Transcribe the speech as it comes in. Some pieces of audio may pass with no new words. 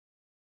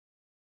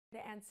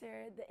To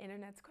answer the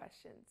internet's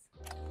questions.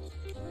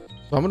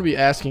 So I'm gonna be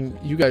asking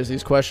you guys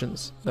these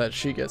questions that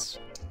she gets.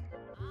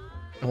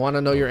 I want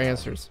to know your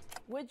answers.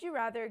 Would you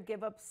rather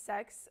give up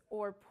sex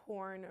or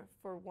porn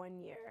for 1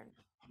 year?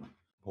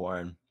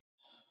 Porn.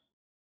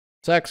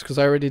 Sex, because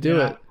I already do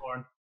it.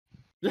 Porn.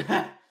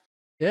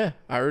 Yeah,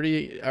 I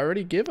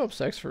already give up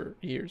sex for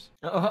years.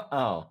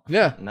 Oh.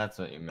 Yeah. That's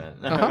what you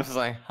meant. Uh-huh. I was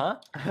like, huh?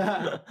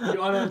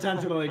 You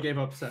unintentionally gave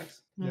up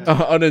sex. Yeah.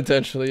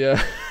 Unintentionally,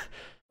 yeah.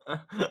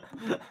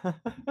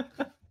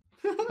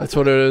 That's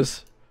what it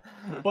is.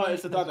 But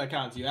it's the thought that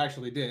counts. You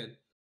actually did.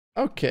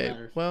 Okay,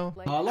 Matters. well.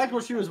 Like, I like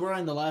what she was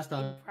wearing the last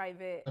time. in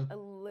private a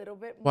little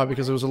bit more. Why?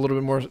 Because it was a little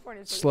bit more Porn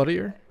is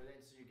sluttier?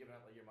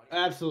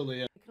 Absolutely.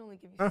 Yeah. It can only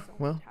give you so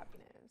well. much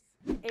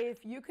happiness.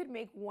 If you could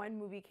make one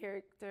movie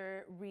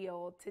character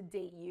real to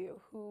date you,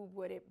 who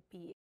would it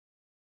be?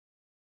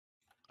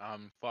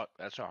 Fuck,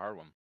 that's a hard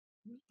one.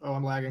 Oh,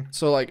 I'm lagging.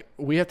 So, like,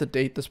 we have to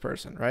date this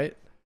person, right?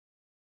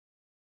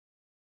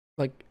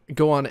 Like,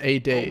 go on a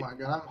date. Oh my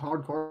god, I'm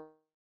hardcore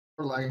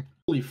lagging.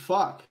 Holy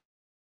fuck.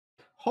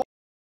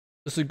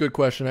 This is a good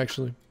question,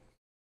 actually.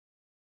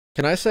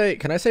 Can I say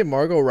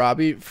Margot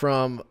Robbie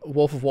from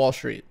Wolf of Wall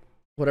Street?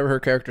 Whatever her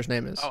character's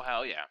name is. Oh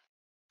hell yeah,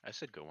 I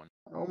said good one.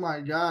 Oh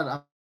my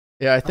god.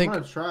 Yeah, I'm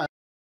gonna try.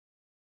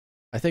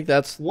 I think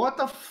that's. What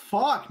the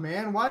fuck,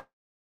 man? Why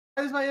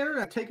is my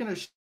internet taking a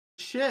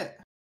shit?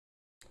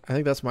 I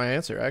think that's my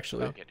answer,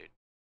 actually. Okay, dude.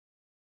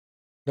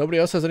 Nobody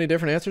else has any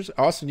different answers?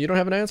 Austin, you don't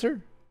have an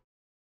answer?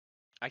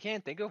 I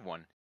can't think of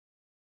one.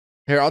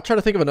 Here, I'll try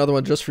to think of another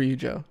one just for you,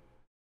 Joe.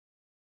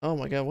 Oh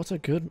my god, what's a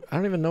good... I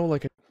don't even know,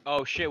 like...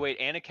 Oh shit, wait,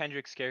 Anna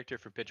Kendrick's character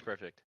for Pitch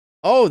Perfect.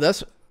 Oh,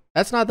 that's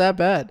not that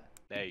bad.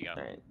 There you go.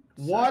 Alright,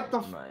 What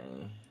the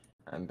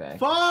I'm back.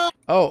 fuck?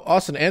 Oh,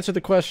 Austin, answer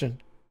the question.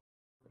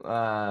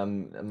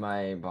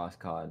 My boss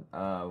called.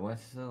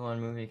 What's the one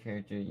movie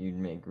character you'd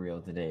make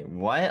real today?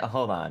 What?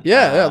 Hold on.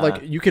 Yeah,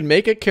 like, you can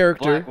make a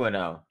character... Black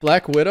Widow.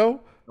 Black Widow?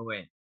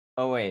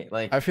 Oh wait,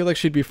 like... I feel like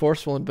she'd be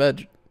forceful in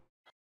bed.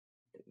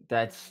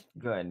 That's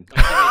good.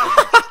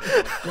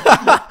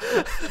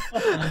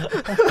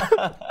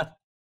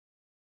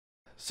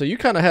 So you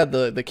kind of had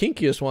the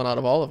kinkiest one out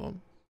of all of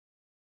them.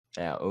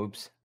 Yeah,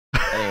 oops.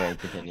 Anyway,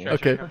 continue.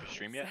 Okay.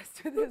 Stream yet?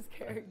 Obsessed with this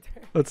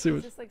character. Let's see He's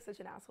what... just like such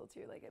an asshole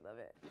too. Like I love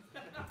it.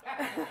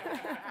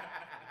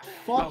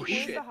 Fuck. Who's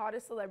shit. the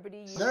hottest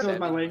celebrity you There goes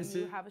my know latency.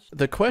 you have a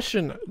The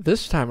question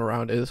this time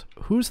around is,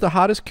 who's the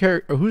hottest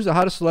character, or who's the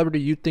hottest celebrity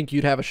you think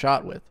you'd have a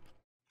shot with?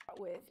 shot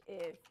with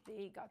if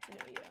they got to know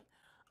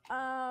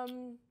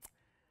you?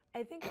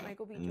 I think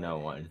Michael B. Jordan. No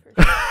one.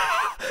 For sure.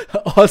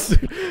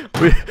 Austin,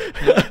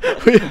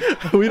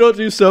 we don't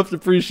do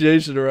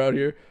self-depreciation around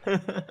here.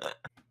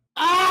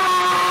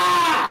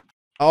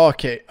 Oh,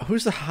 okay,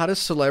 who's the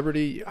hottest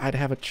celebrity I'd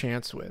have a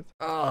chance with?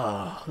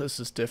 Oh, this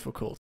is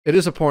difficult. It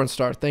is a porn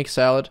star. Thanks,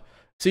 Salad.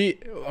 See,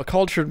 a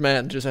cultured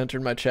man just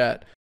entered my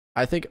chat.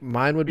 I think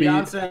mine would be...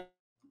 Beyonce.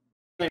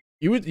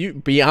 You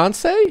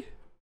Beyonce?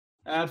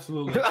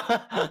 Absolutely.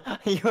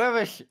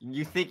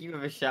 You think you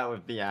have a shot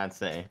with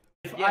Beyonce?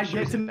 If Yeah, I she get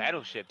was to in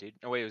Battleship, dude.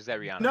 Oh wait, was that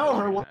Rihanna? know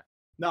her, Rihanna.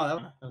 no, that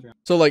was Rihanna.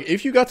 So, like,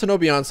 if you got to know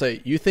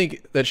Beyonce, you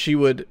think that she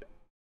would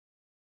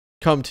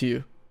come to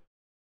you?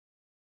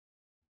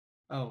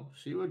 Oh,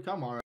 she would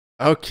come alright.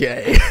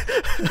 Okay.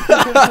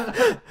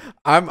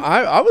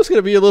 I was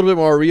gonna be a little bit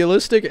more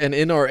realistic and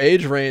in our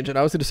age range, and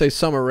I was gonna say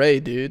Summer Rae,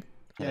 dude.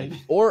 Yeah,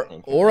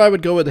 Or I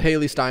would go with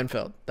Haley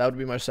Steinfeld. That would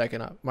be my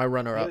my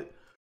runner-up.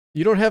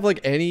 You don't have like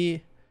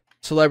any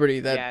celebrity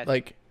that Yeah.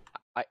 like.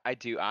 I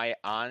do. I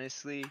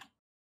honestly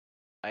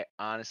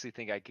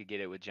think I could get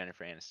it with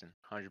Jennifer Aniston,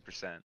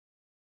 100%.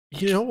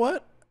 You know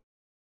what?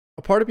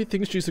 A part of me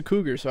thinks she's a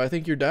cougar, so I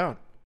think you're down.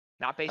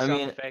 Not based I on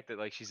mean- the fact that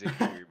like she's a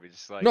cougar, but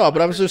just like. No,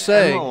 but I was just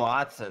saying. Emma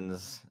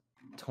Watson's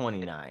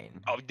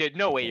 29. Oh, there's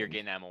no way you're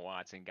getting Emma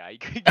Watson, guy. You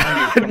could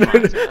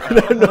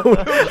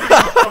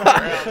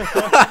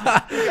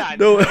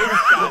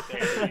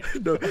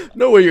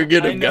No way you're I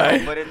getting, know,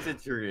 guy. but it's a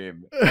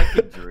dream. Like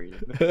a dream.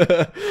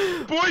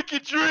 Boy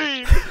can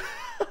dream.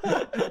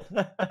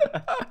 Yeah,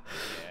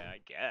 I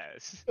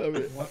guess.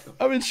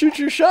 I mean, shoot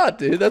your shot,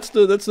 dude. That's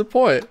the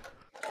point.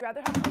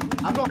 Rather have ugly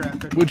I'm going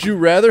draft. Would you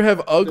rather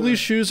have ugly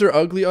shoes or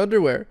ugly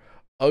underwear?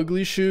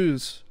 Ugly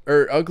shoes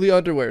or ugly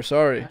underwear?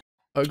 Sorry,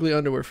 ugly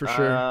underwear for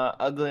sure.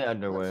 Ugly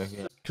underwear.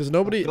 Yeah. Because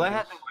nobody. Do I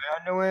have to wear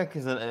underwear?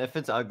 Because if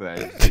it's ugly, I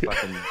just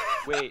fucking...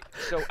 Wait,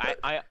 so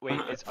I wait.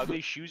 It's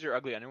ugly shoes or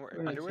ugly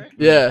underwear?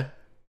 Yeah.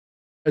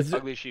 Is it,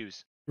 Ugly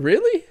shoes.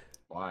 really?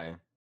 Why?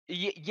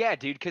 Yeah,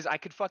 dude. Because I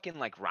could fucking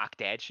like rock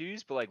dad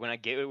shoes, but like when I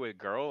get it with a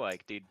girl,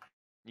 like, dude,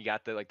 you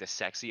got the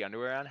sexy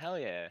underwear on. Hell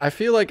yeah. I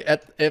feel like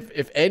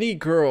if any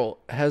girl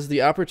has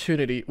the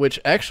opportunity, which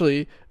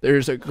actually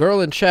there's a girl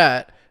in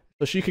chat,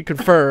 so she could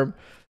confirm.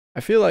 I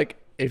feel like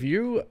if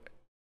you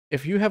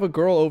have a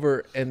girl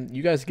over and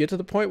you guys get to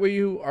the point where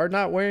you are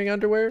not wearing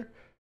underwear,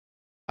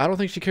 I don't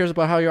think she cares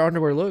about how your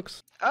underwear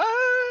looks.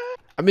 I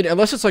mean,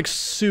 unless it's like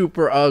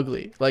super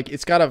ugly, like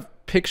it's got a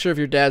picture of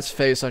your dad's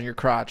face on your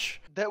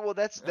crotch. That's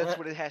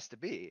what it has to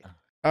be.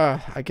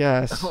 I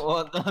guess.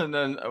 Well,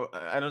 no,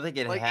 I don't think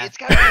it Like has. it's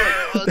gotta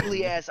be like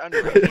ugly ass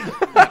underwear.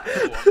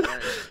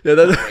 Yeah,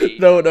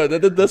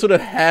 that's what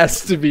it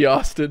has to be,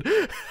 Austin.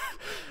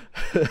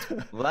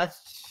 Well,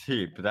 that's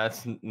cheap.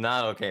 That's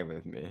not okay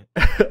with me.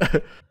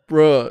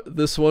 Bruh,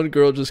 this one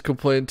girl just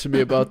complained to me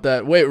about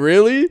that. Wait,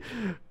 really?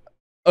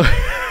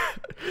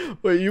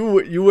 Wait,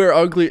 you wear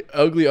ugly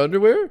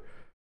underwear?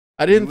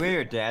 I You didn't. wear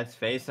your dad's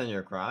face on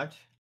your crotch?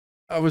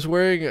 I was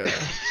wearing.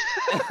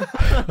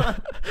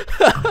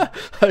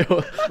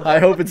 I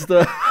hope it's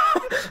the.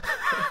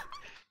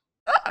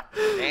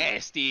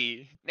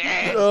 Nasty.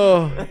 Nasty.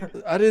 Oh,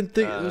 I didn't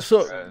think That's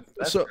so. gross.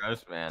 That's So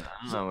gross, man.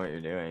 I don't know what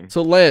you're doing.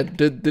 so Land,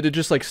 did it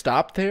just like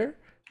stop there?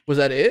 Was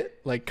that it?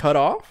 Like cut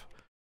off,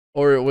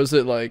 or was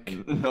it like?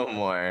 No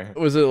more.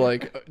 Was it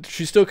like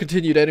she still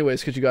continued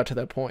anyways because you got to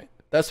that point?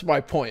 That's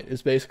my point.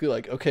 Is basically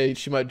like, okay,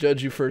 she might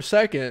judge you for a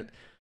second,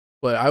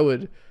 but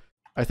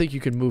I think you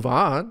can move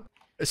on.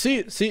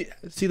 See, this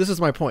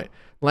is my point.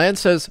 Land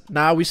says,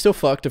 "Nah, we still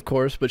fucked, of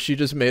course," but she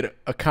just made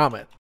a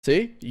comment.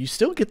 See, you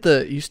still get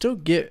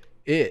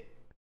it.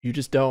 You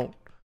just don't.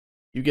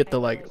 You get the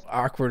like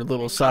awkward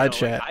little side No,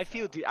 chat. Like,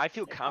 I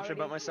feel confident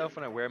about myself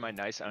when I wear my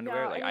nice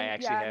underwear. Like I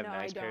actually have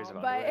nice pairs of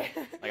underwear.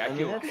 Like I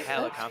feel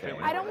hella confident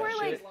when I don't wear that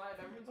like shit.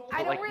 I But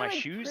don't like wear my like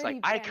shoes, pretty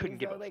like I bangs, couldn't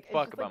give though. a Like, it's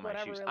fuck just, about like, my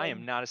shoes. whatever, I like,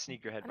 am not a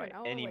sneakerhead by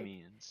don't know, any like-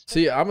 means.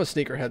 See, I'm a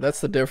sneakerhead. That's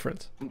the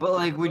difference. But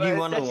like, would you Well,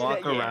 want to that's- walk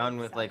yeah. around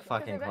with like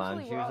fucking Because clown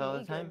eventually shoes we're all the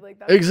naked, time? like,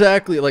 that's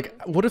Exactly. what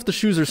Like, what if the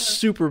shoes are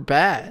super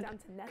bad? down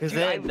to Because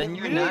next. then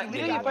you're Literally, not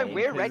literally, if I naked,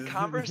 wear red 'cause-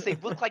 Converse, they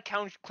look like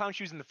clown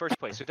shoes in the first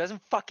place. So it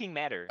doesn't fucking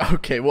matter.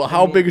 Okay, well, I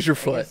how mean, big is your I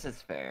foot? guess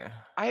that's fair.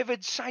 I have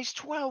a size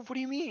 12. What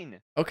do you mean?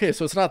 Okay,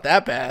 so it's not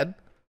that bad.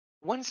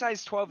 One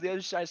size 12, the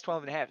other size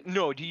 12 and a half.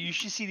 No, dude, you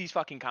should see these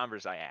fucking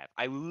Converse I have.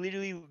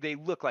 They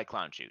look like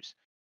clown shoes.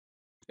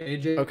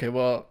 AJ, Okay,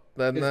 well,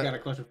 then just got a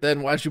question.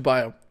 then why'd you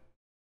buy them?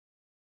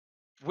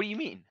 What do you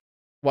mean?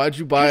 Why'd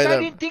you buy Because I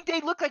them? didn't think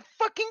they looked like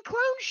fucking clown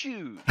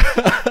shoes.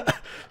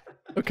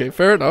 Okay,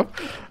 fair enough.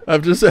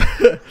 I'm just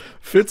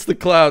fits the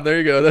clown. There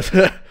you go. That's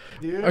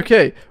Dude,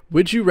 okay.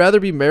 Would you rather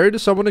be married to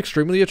someone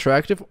extremely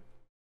attractive,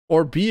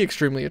 or be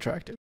extremely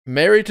attractive?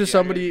 Married to Dude, I'd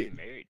rather somebody, be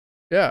married,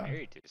 yeah,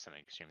 married to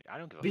something extremely. I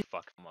don't give a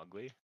fuck if I'm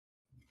ugly.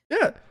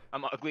 yeah.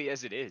 I'm ugly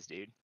as it is,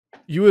 dude.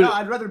 You would. no,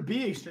 I'd rather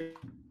be extremely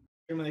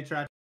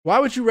attractive. Why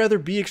would you rather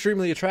be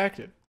extremely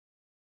attractive?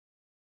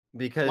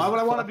 Because Why would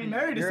I wanna fucking- be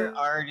married to You're some-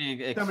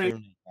 already somebody-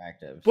 extremely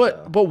attractive.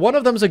 But so. but one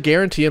of them's a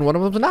guarantee and one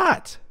of them's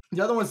not.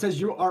 The other one says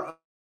you are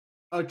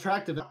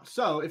attractive.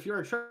 So if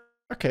you're attractive,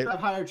 Okay. you have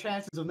higher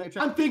chances of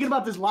making. I'm thinking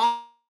about this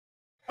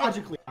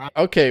logically.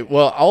 Okay.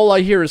 Well, all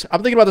I hear is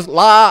I'm thinking about this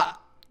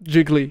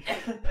logically.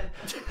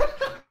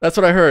 That's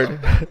what I heard.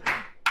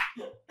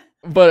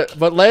 But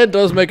Land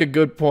does make a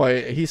good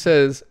point. He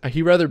says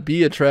he'd rather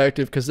be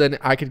attractive because then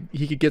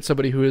he could get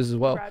somebody who is as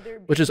well, Rather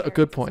be which is a married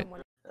good to point.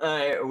 someone-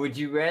 Alright, would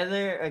you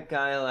rather a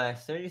guy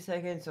last 30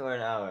 seconds or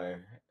an hour?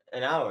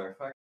 An hour.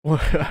 Fuck.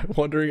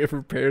 Wondering if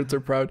her parents are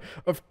proud.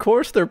 Of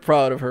course they're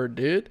proud of her,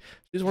 dude.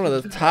 She's one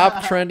of the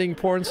top trending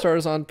porn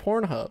stars on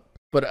Pornhub.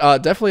 But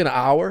definitely an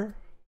hour.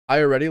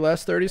 I already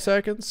last 30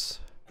 seconds.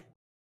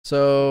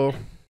 So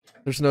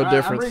there's no All right, I'm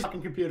difference. bringing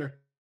fucking computer.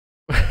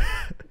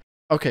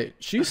 Okay,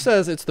 she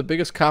says it's the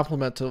biggest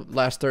compliment to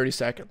last 30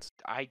 seconds.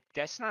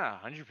 That's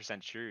not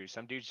 100% true.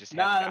 Some dudes just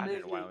Nah, haven't gotten it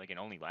in a maybe- while. They can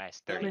only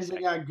last That 30 means they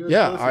seconds. got good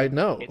Yeah, pussy. I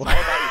know. It's all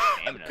about your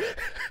stamina.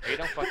 It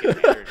don't fucking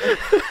matter.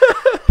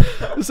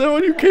 Is that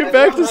what you came I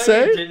back love to how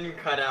you say? didn't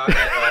cut out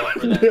at all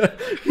for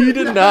that. He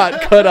did not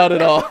cut out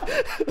at all.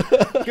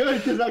 Good,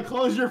 because I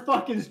closed your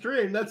fucking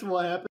stream. That's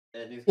what happened.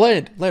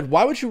 Land,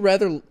 why would you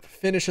rather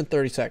finish in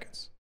 30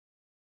 seconds?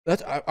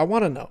 I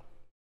want to know.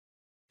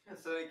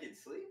 So I could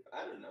sleep?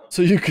 I don't know.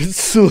 So you can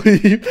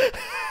sleep.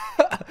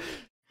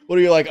 What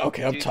are you like?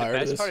 Okay, I'm Dude, tired the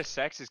of best this. part of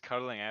sex is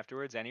cuddling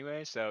afterwards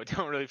anyway, so it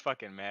don't really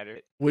fucking matter.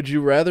 Would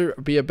you rather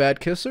be a bad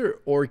kisser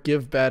or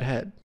give bad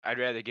head? I'd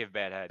rather give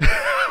bad head.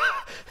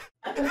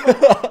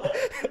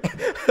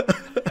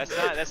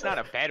 That's not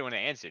a bad one to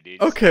answer,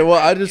 dude. Okay, well,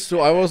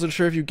 I wasn't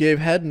sure if you gave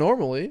head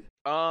normally.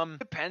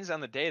 Depends on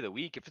the day of the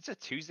week. If it's a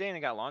Tuesday and I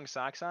got long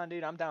socks on,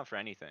 dude, I'm down for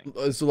anything.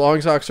 Is long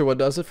socks or what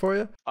does it for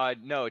you?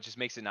 No, it just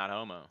makes it not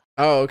homo.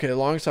 Oh, okay.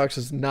 Long socks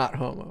is not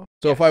homo.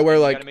 So Yeah, if I wear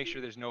you like, gotta make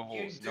sure there's no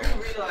You holes. do No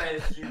holes.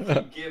 realize you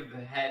can give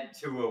head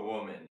to a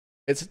woman.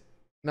 it's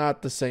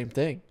not the same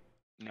thing.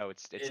 No,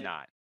 it's It-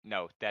 not.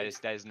 No, that is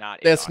not.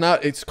 it, That's Austin.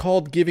 not. It's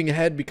called giving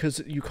head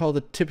because you call the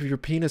tip of your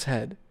penis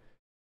head.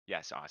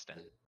 Yes, Austin.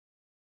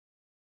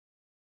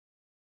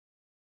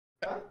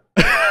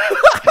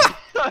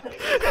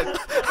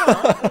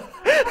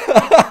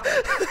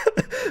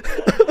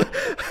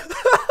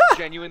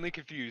 Genuinely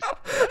confused.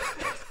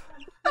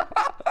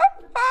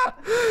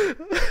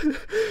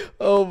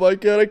 Oh my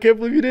god! I can't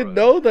believe you didn't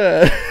know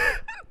that.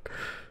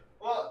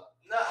 Well,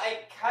 no, I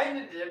kind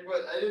of did,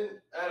 but I didn't.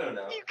 I don't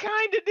know. You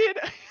kinda did.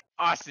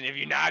 Austin, have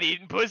you not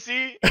eaten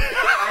pussy? I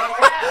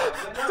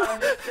have, but no,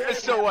 I'm just saying,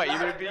 So what?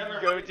 I've You never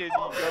go been to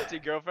told. your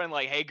girlfriend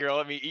like, hey girl,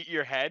 let me eat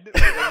your head.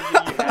 Like, let me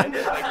give you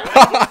head. Like,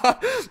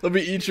 what? Let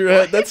me eat your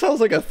head. That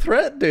sounds like a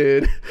threat,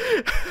 dude.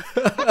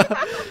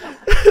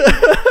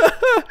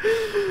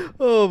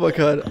 Oh my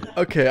god.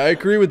 Okay, I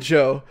agree with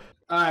Joe.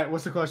 All right,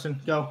 what's the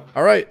question? Go.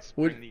 All right.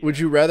 Spring the, Would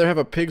you rather have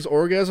a pig's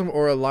orgasm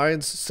or a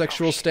lion's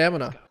sexual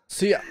stamina?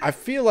 See, I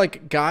feel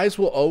like guys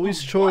will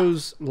always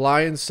choose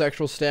lion's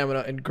sexual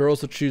stamina and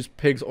girls will choose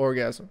pig's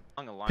orgasm.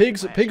 Long a line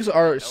Pigs last pigs year,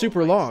 are no,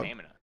 super like, long.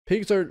 stamina.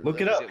 Pigs are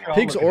Look it up. I'll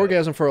pigs look it up.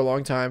 orgasm for a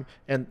long time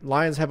and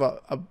lions have a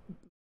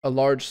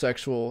large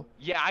sexual.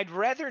 Yeah, I'd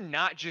rather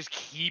not just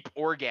keep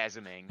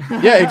orgasming.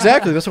 Yeah,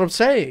 exactly. That's what I'm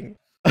saying.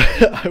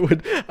 I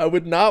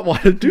would not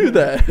want to do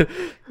that.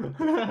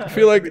 I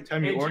feel Every like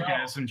time you Hey, Joe.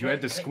 orgasmed, you had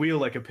to squeal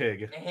like a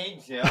pig. Hey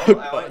Joe, I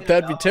want you to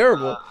that'd be know,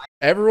 terrible.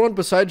 Everyone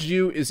besides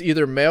you is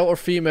either male or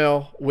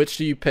female. Which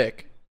do you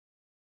pick?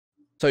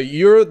 So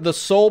you're the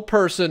sole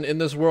person in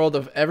this world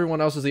of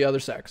everyone else is the other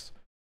sex.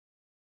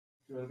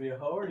 You want to be a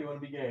hoe or do you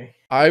want to be gay?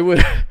 I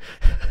would.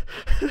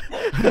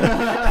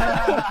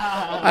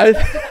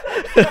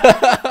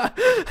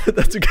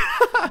 That's a good.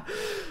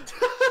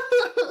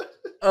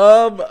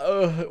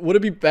 Would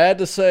it be bad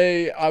to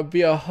say I'd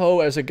be a hoe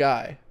as a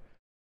guy?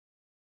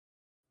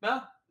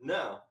 No.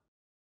 No,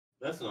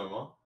 that's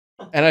normal.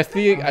 And I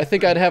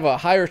think I'd have a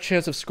higher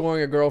chance of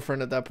scoring a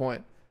girlfriend at that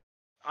point.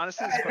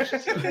 Honestly, this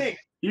question's so good.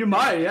 You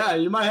might, yeah.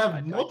 You might have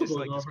I multiple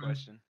dislike this girlfriends.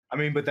 question. I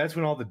mean, but that's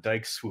when all the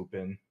dykes swoop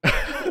in.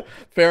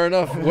 Fair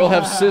enough. We'll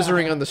have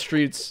scissoring on the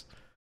streets.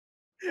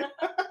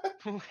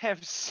 We'll have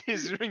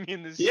scissoring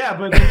in this. Yeah,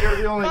 but then you're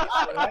the only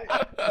guy, right?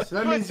 So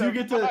that What means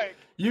the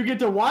you get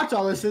to watch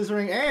all the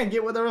scissoring and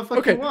get whatever the fuck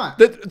Okay, you want.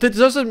 that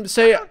doesn't I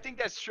say. don't think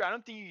that's true. I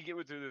don't think you can get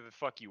whatever the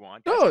fuck you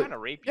want. That's No, kind of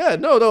rapey. Yeah,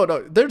 no.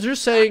 They're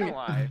just Not saying. gonna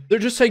lie. They're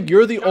just saying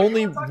you're the Joe, you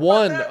only wanna talk about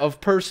one that? of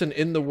person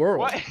in the world.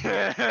 What?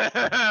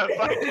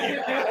 Fuck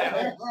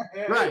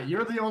you. Right,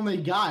 you're the only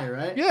guy,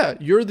 right? Yeah,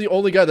 you're the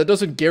only guy. That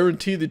doesn't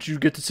guarantee that you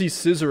get to see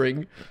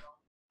scissoring.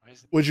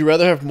 Would you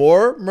rather have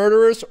more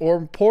murderers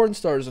or porn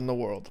stars in the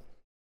world?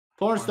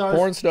 Porn stars.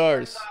 Porn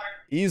stars,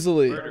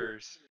 easily.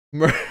 Murderers.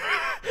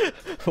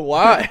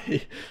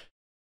 Why?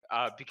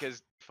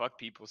 Because fuck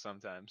people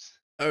sometimes.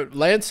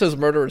 Lance says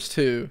murderers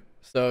too.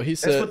 So he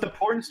That's said, what the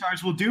porn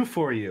stars will do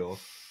for you.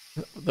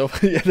 though,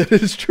 yeah, that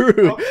is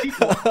true. Fuck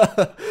people.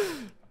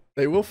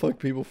 They will fuck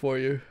people for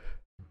you.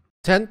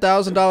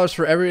 $10,000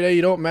 for every day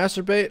you don't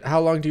masturbate. How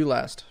long do you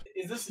last?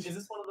 Is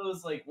this one of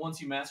those like once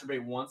you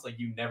masturbate once, like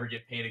you never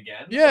get paid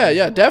again? Yeah, Or is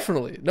yeah, it, like-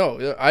 definitely.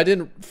 No, I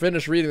didn't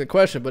finish reading the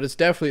question, but it's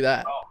definitely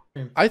that.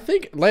 I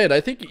think, Land,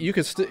 I think you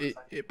could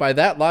by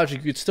that logic,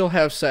 you could still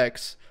have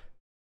sex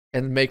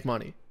and make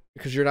money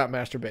because you're not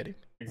masturbating.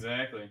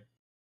 Exactly.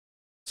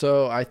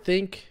 So I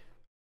think,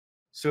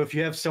 So if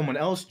you have someone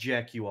else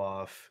jack you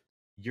off,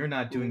 you're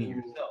not doing it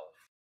yourself.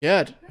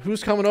 yeah,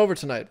 who's coming over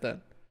tonight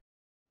then?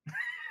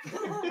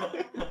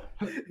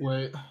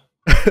 Wait.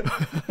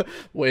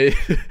 Wait,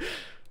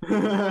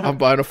 I'm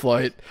buying a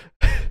flight.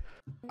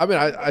 I mean,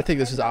 I think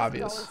this is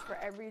obvious. For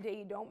every day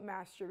you don't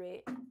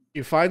masturbate.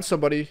 You find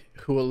somebody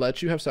who will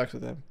let you have sex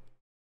with them,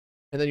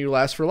 and then you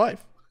last for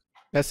life.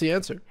 That's the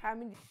answer. How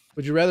many?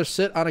 Would you rather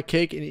sit on a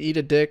cake and eat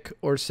a dick,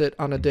 or sit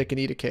on a dick and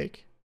eat a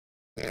cake?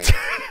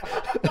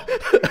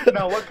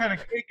 Now, what kind of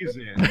cake is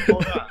it?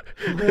 Hold on.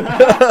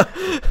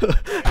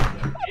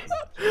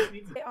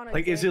 On a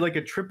Like, is dick? it like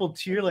a triple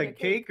tier like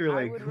cake or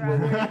I like? would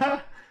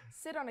rather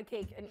sit on a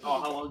cake and eat.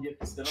 Oh, how long do you have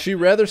to sit on She'd it?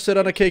 rather sit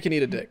on a cake and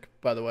eat a dick,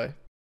 by the way.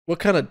 What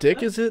kind of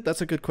dick is it?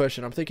 That's a good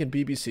question. I'm thinking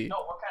BBC. No,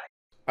 what kind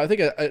I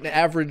think an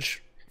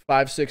average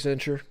 5-6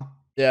 incher.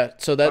 Yeah,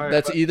 so All right,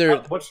 that's but either,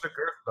 What's the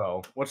girth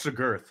though? What's the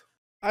girth?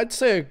 I'd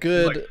say a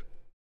good, Like-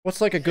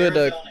 what's like a good,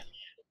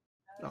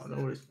 Oh,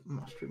 nobody's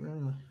masturbating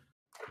anyway.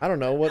 I don't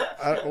know,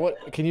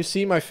 what, can you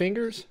see my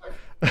fingers?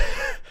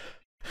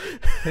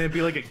 Can it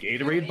be like a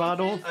Gatorade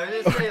bottle? I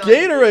was gonna say, like,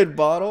 Gatorade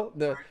bottle?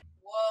 The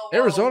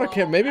Arizona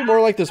can maybe more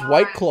like this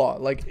White Claw.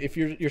 Like if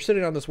you're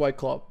sitting on this White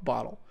Claw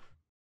bottle.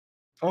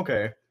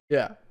 Okay,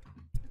 Yeah.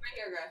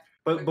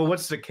 but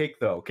what's the cake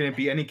though? Can it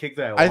be any cake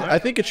that I want? I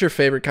think it's your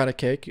favorite kind of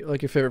cake,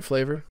 like your favorite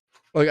flavor.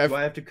 Like Do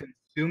I have to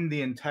consume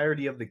the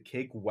entirety of the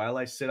cake while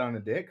I sit on a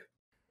dick?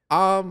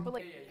 But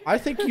like, I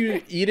think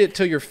you eat it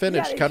till you're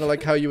finished, Yeah, kind of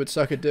like how you would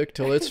suck a dick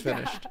till it's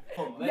finished.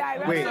 Oh, Yeah,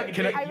 I'd Wait, rather,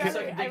 can I- I'd can I- rather,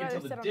 suck a I'd dick rather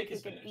until sit the on a dick cake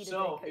is and eat finished. a So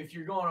dick, 'cause- if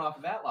you're going off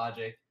of that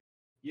logic,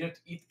 you have to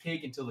eat the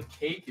cake until the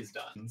cake is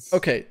done.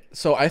 Okay,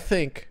 so I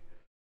think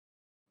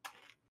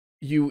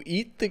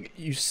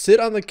you sit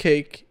on the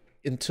cake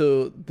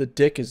until the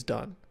dick is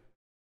done,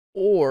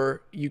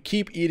 or you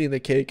keep eating the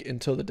cake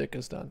until the dick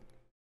is done.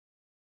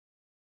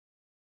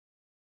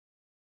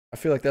 I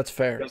feel like that's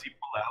fair. Does he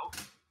pull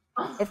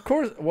out? Of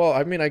course. Well,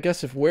 I mean, I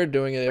guess if we're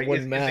doing it, it Like,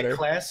 wouldn't is matter. it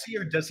classy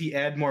or does he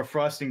add more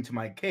frosting to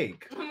my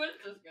cake?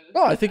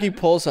 No, I think he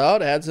pulls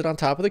out, adds it on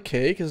top of the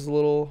cake as a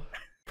little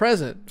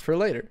present for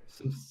later.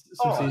 Some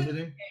Oh.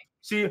 seasoning.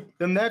 See,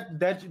 then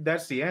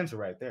that's the answer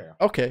right there.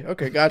 Okay,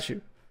 got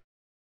you.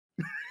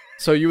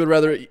 So you would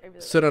rather really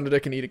sit on a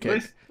dick and eat a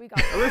cake? We got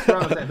At least we're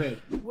on the same page.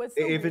 What's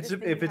the If weirdest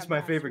it's- thing if you it's have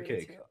my favorite masturbated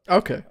cake. to?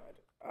 Okay.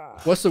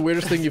 What's the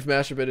weirdest thing you've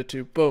masturbated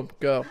to? Boom,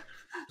 go.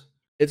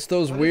 It's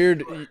those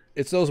weird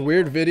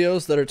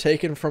videos that are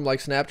taken from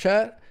like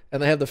Snapchat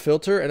and they have the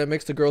filter and it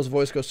makes the girl's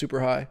voice go super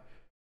high.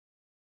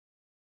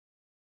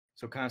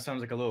 So it kind of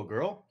sounds like a little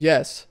girl.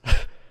 Yes.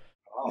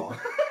 Oh.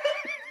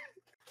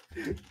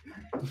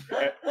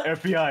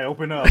 FBI,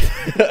 open up.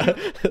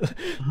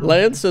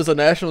 Lance says a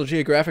National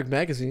Geographic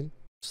magazine.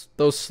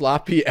 Those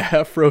sloppy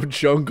Afro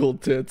jungle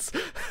tits.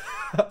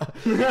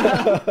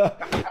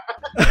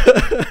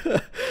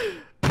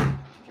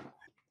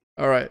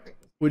 All right.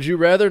 Would you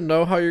rather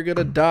know how you're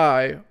gonna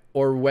die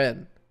or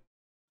when?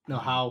 No,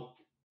 how?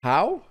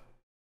 How?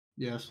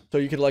 Yes. So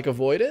you could like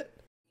avoid it?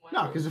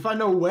 No, because if I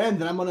know when,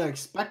 then I'm gonna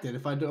expect it.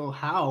 If I know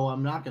how,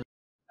 I'm not gonna.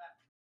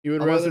 You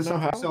would Unless rather it's know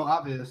how? something so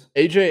obvious.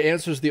 AJ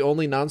answers the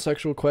only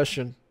non-sexual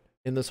question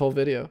in this whole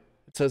video.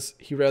 It says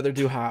he'd rather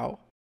do how.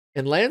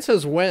 And Lance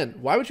says when.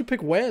 Why would you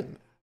pick when?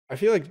 I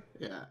feel like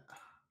Yeah.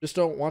 just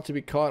don't want to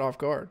be caught off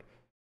guard.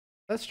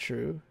 That's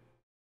true.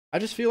 I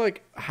just feel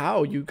like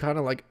how you kind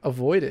of like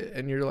avoid it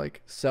and you're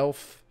like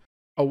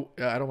I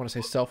don't want to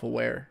say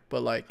self-aware,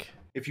 but like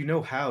If you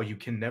know how, you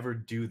can never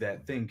do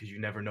that thing because you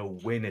never know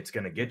when it's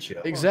gonna get you.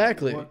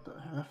 exactly. What the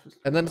F is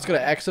And then it's going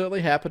to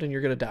accidentally happen and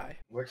you're going to die.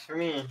 Works for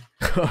me.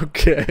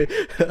 Okay.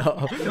 You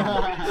know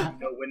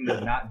when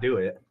to not do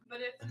it. But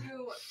if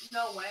you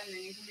know when,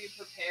 then you can be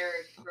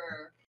prepared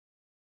for.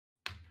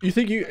 You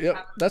think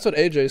yep, that's what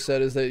AJ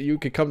said, is that you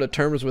could come to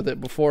terms with it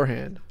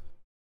beforehand.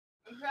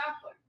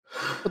 Exactly.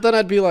 But then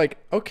I'd be like,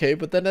 okay,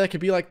 but then that could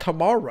be like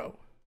tomorrow.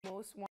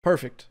 Most one-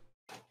 Perfect.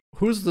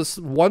 Who's this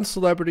one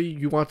celebrity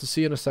you want to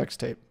see in a sex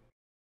tape?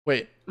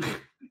 Wait.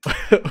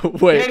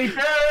 Wait. Katy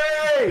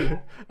Perry!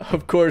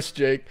 Of course,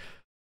 Jake.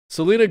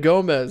 Selena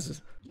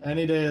Gomez.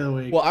 Any day of the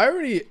week. Well, I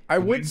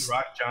would. Dwayne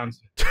Rock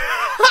Johnson.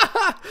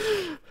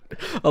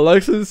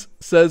 Alexis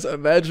says,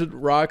 imagine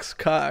Rock's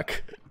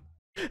cock.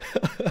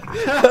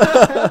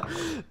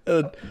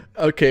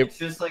 Okay. It's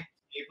just like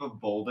tape of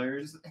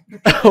boulders.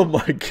 Oh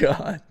my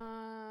god.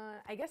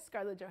 I guess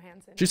Scarlett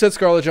Johansson. She said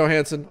Scarlett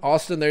Johansson.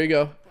 Austin, there you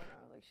go.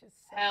 Like she's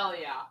Hell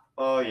yeah.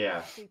 Oh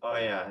yeah. Oh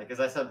yeah. Because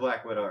I said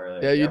Black Widow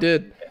earlier. Yeah, you Yep.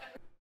 did.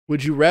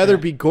 Would you rather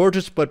be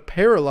gorgeous but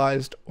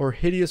paralyzed or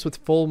hideous with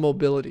full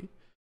mobility?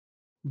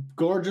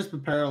 Gorgeous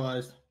but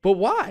paralyzed. But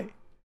why?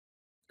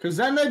 Because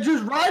then they'd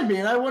just ride me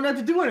and I wouldn't have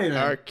to do anything.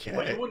 Well,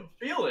 Okay. you wouldn't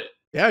feel it.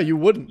 Yeah, you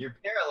wouldn't. You're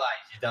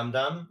paralyzed, you dum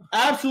dum.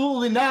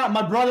 Absolutely not.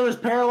 My brother is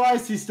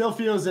paralyzed. He still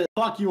feels it.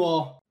 Fuck you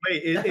all.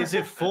 Wait, is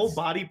it full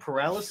body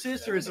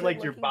paralysis or is it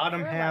like your Looking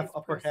bottom half, paralyzed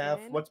upper half?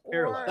 person, What's or-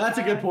 paralyzed? That's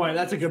a good point.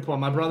 That's a good point.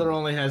 My brother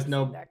only has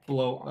no That can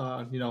below,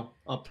 walk.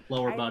 up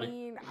lower I body.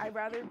 mean, I'd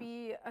rather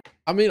be a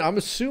I mean, I'm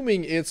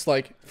assuming it's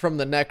like from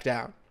the neck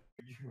down.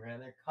 Would you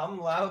rather come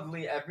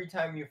loudly every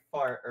time you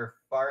fart or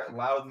fart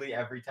loudly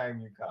every time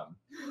you come?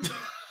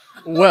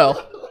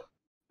 Well,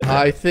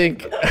 I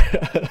think. I mean, I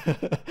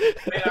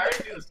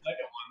already do the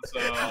second one, so.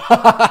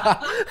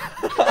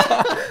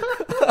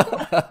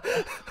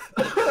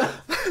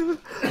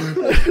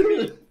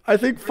 I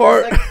think For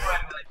fart. the second one,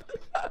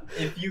 like,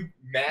 if you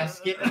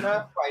mask it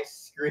enough by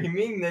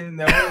screaming, then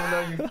no one will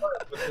know you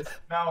fart. But the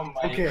smell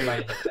might hit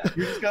that.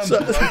 You just got So-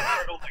 like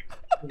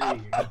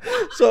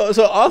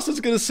So Austin's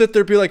gonna sit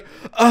there and be like,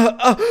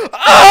 ah!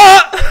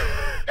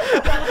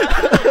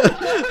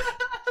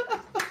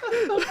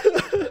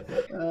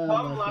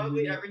 Come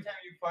loudly every time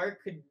you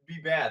fart could be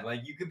bad.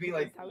 Like you could be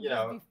like, that would you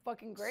just know, be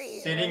fucking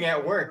great. sitting Like,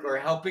 at work or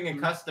helping a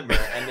customer,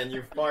 and then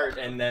you fart,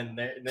 and then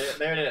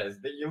there it is.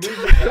 You lose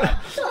your job.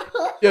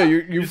 Yeah,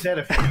 You you just had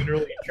a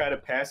funeral, you try to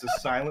pass a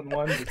silent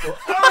one.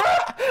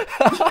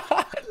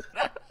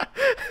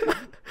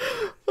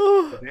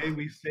 Today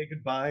we say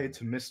goodbye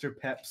to Mr.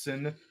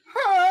 Pepsin.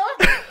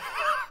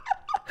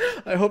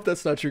 I hope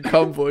that's not your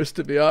cum voice,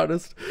 to be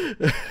honest.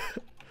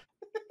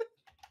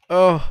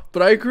 Oh,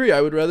 but I agree.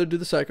 I would rather do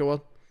the second one.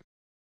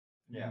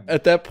 Yeah.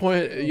 At that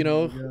point, you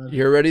know, God.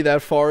 you're already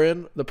that far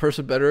in. The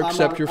person better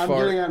accept your I'm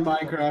fart. getting on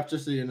Minecraft,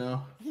 just so you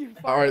know. you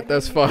All right, fart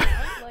that's and fine.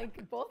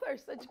 Like both are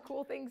such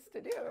cool things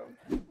to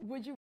do.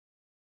 Would you